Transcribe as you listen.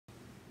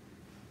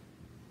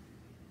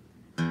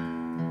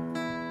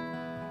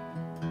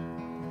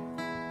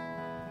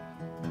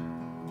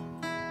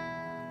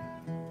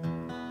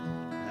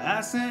I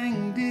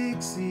sang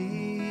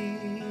Dixie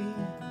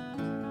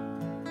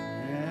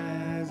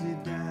as he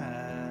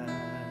died.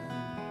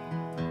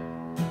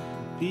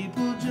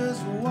 People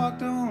just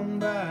walked on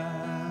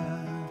by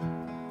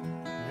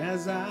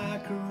as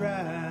I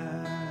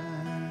cried.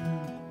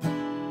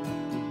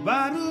 The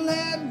bottle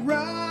had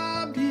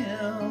robbed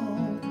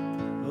him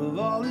of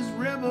all his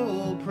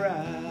rebel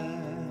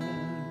pride.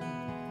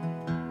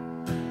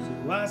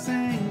 So I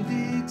sang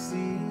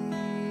Dixie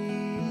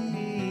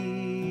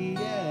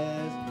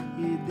as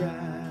he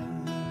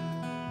died.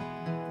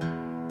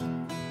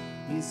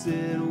 He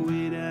said,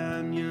 way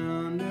down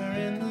yonder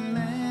in the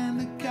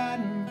land of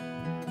cotton,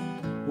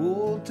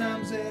 old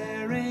times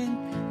there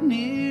ain't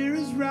near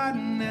as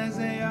rotten as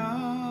they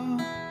are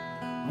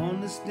on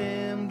the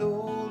stemmed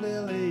old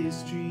LA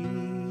street.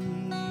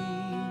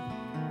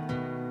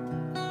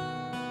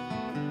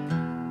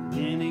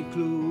 Then he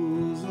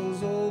closed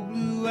those old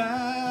blue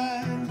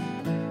eyes,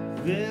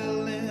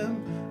 fell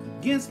him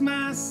against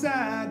my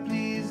side.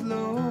 Please,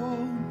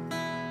 Lord,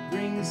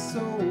 bring his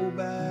soul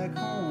back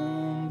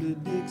home to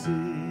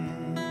Dixie.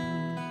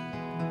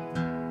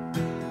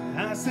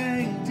 I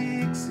sang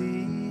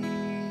Dixie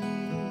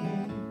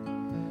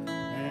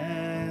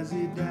as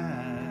he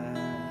died.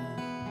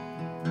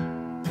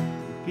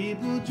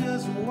 People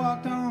just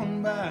walked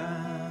on by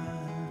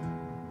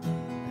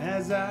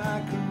as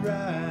I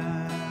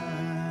cried.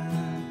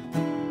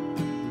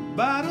 The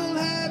bottle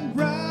had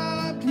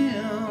robbed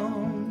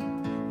him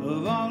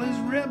of all his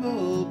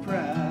rebel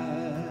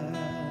pride.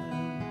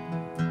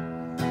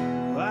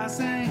 So I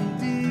sang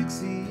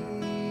Dixie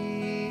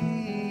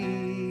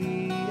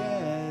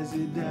as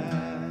he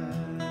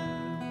died.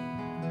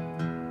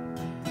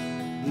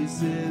 He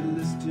said,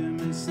 listen to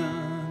me,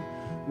 son,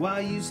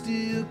 while you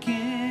still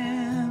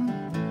can.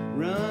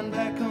 Run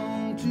back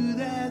home to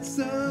that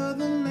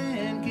southern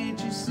land.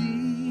 Can't you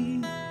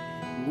see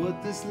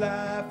what this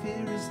life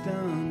here has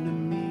done to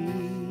me?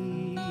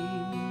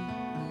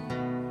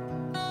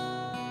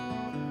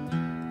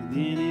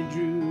 Then he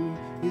drew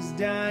his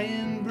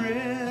dying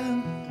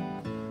breath,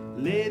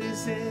 laid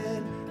his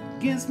head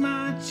against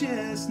my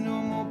chest.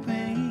 No more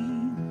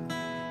pain,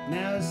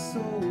 now his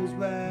soul's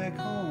back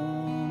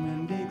home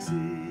in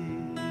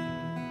Dixie.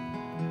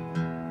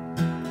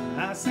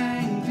 I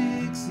sang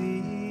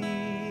Dixie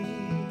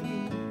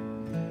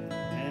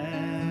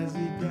as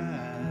he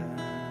died.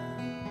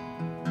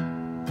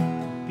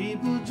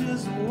 People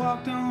just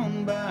walked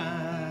on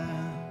by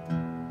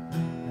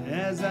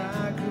as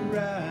I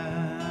cried.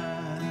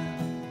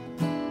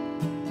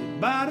 The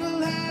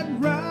bottle had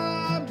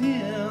robbed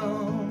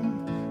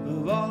him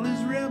of all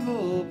his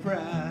rebel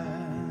pride.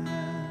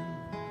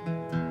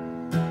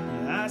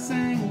 I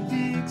sang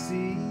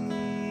Dixie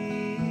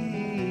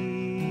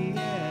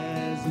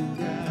as he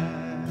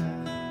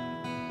died.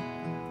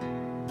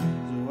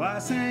 So I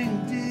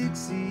sang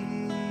Dixie